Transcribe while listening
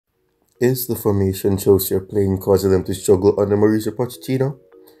Is the formation Chelsea are playing causing them to struggle under Mauricio Pochettino?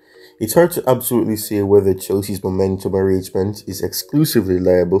 It's hard to absolutely say whether Chelsea's momentum arrangement is exclusively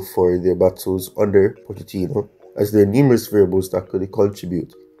liable for their battles under Pochettino, as there are numerous variables that could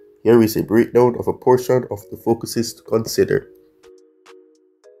contribute. Here is a breakdown of a portion of the focuses to consider.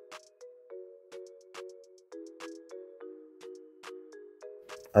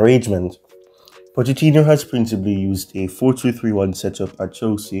 Arrangement. Pochettino has principally used a 4-2-3-1 setup at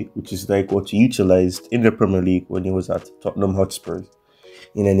Chelsea, which is like what he utilised in the Premier League when he was at Tottenham Hotspur.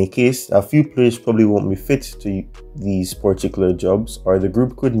 In any case, a few players probably won't be fit to these particular jobs, or the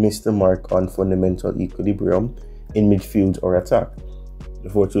group could miss the mark on fundamental equilibrium in midfield or attack. The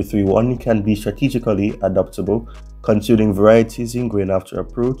 4-2-3-1 can be strategically adaptable, considering varieties in going after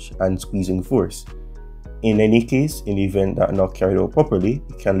approach and squeezing force. In any case, in the event that not carried out properly,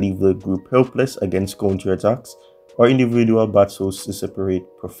 it can leave the group helpless against counter-attacks or individual battles to separate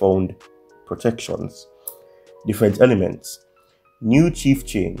profound protections. Different elements. New chief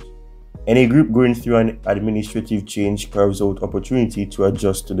change. Any group going through an administrative change carves out opportunity to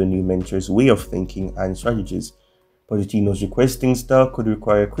adjust to the new mentor's way of thinking and strategies. Pochettino's requesting style could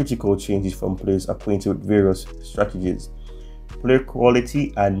require critical changes from players acquainted with various strategies. Player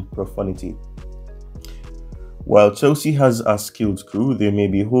quality and profundity. While Chelsea has a skilled crew, there may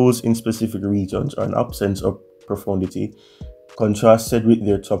be holes in specific regions or an absence of profundity contrasted with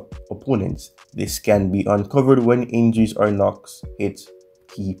their top opponents. This can be uncovered when injuries or knocks hit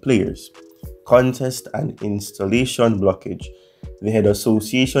key players. Contest and installation blockage. The head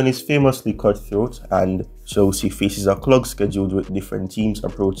association is famously cutthroat, and Chelsea faces a clogged schedule with different teams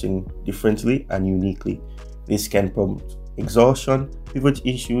approaching differently and uniquely. This can prompt exhaustion, pivot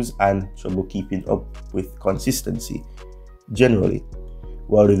issues, and trouble keeping up with consistency. Generally,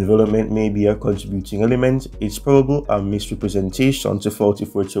 while the development may be a contributing element, it's probably a misrepresentation to faulty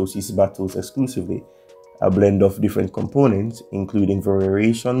for Chelsea's battles exclusively. A blend of different components, including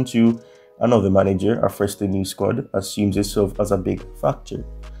variation to another manager, a freshly new squad, assumes itself as a big factor.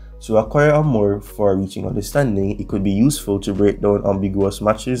 To acquire a more far-reaching understanding, it could be useful to break down ambiguous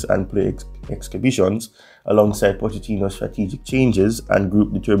matches and play exhibitions alongside Pochettino's strategic changes and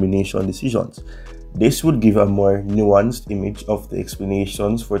group determination decisions. This would give a more nuanced image of the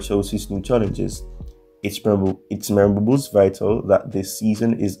explanations for Chelsea's new challenges. It's memorable vital that this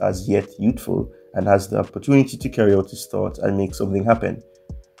season is as yet youthful and has the opportunity to carry out its thoughts and make something happen.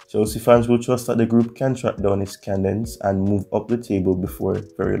 Chelsea fans will trust that the group can track down its cadence and move up the table before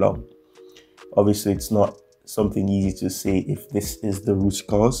very long. Obviously, it's not something easy to say if this is the root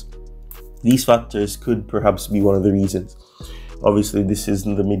cause. These factors could perhaps be one of the reasons. Obviously, this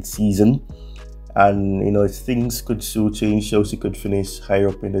isn't the mid-season, and if things could still change, Chelsea could finish higher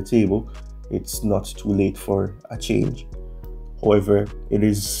up in the table. It's not too late for a change. However, it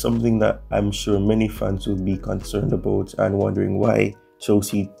is something that I'm sure many fans will be concerned about and wondering why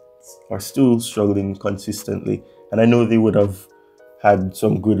Chelsea are still struggling consistently. And I know they would have had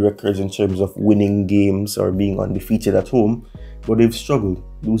some good records in terms of winning games or being undefeated at home, but they've struggled,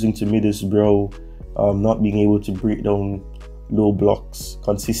 losing to Middlesbrough, not being able to break down low blocks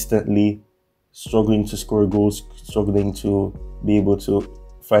consistently, struggling to score goals, struggling to be able to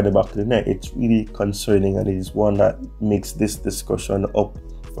find the back of the net. It's really concerning, and it is one that makes this discussion up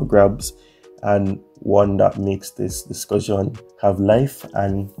for grabs, and one that makes this discussion have life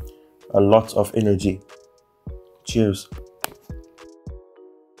and a lot of energy. Cheers.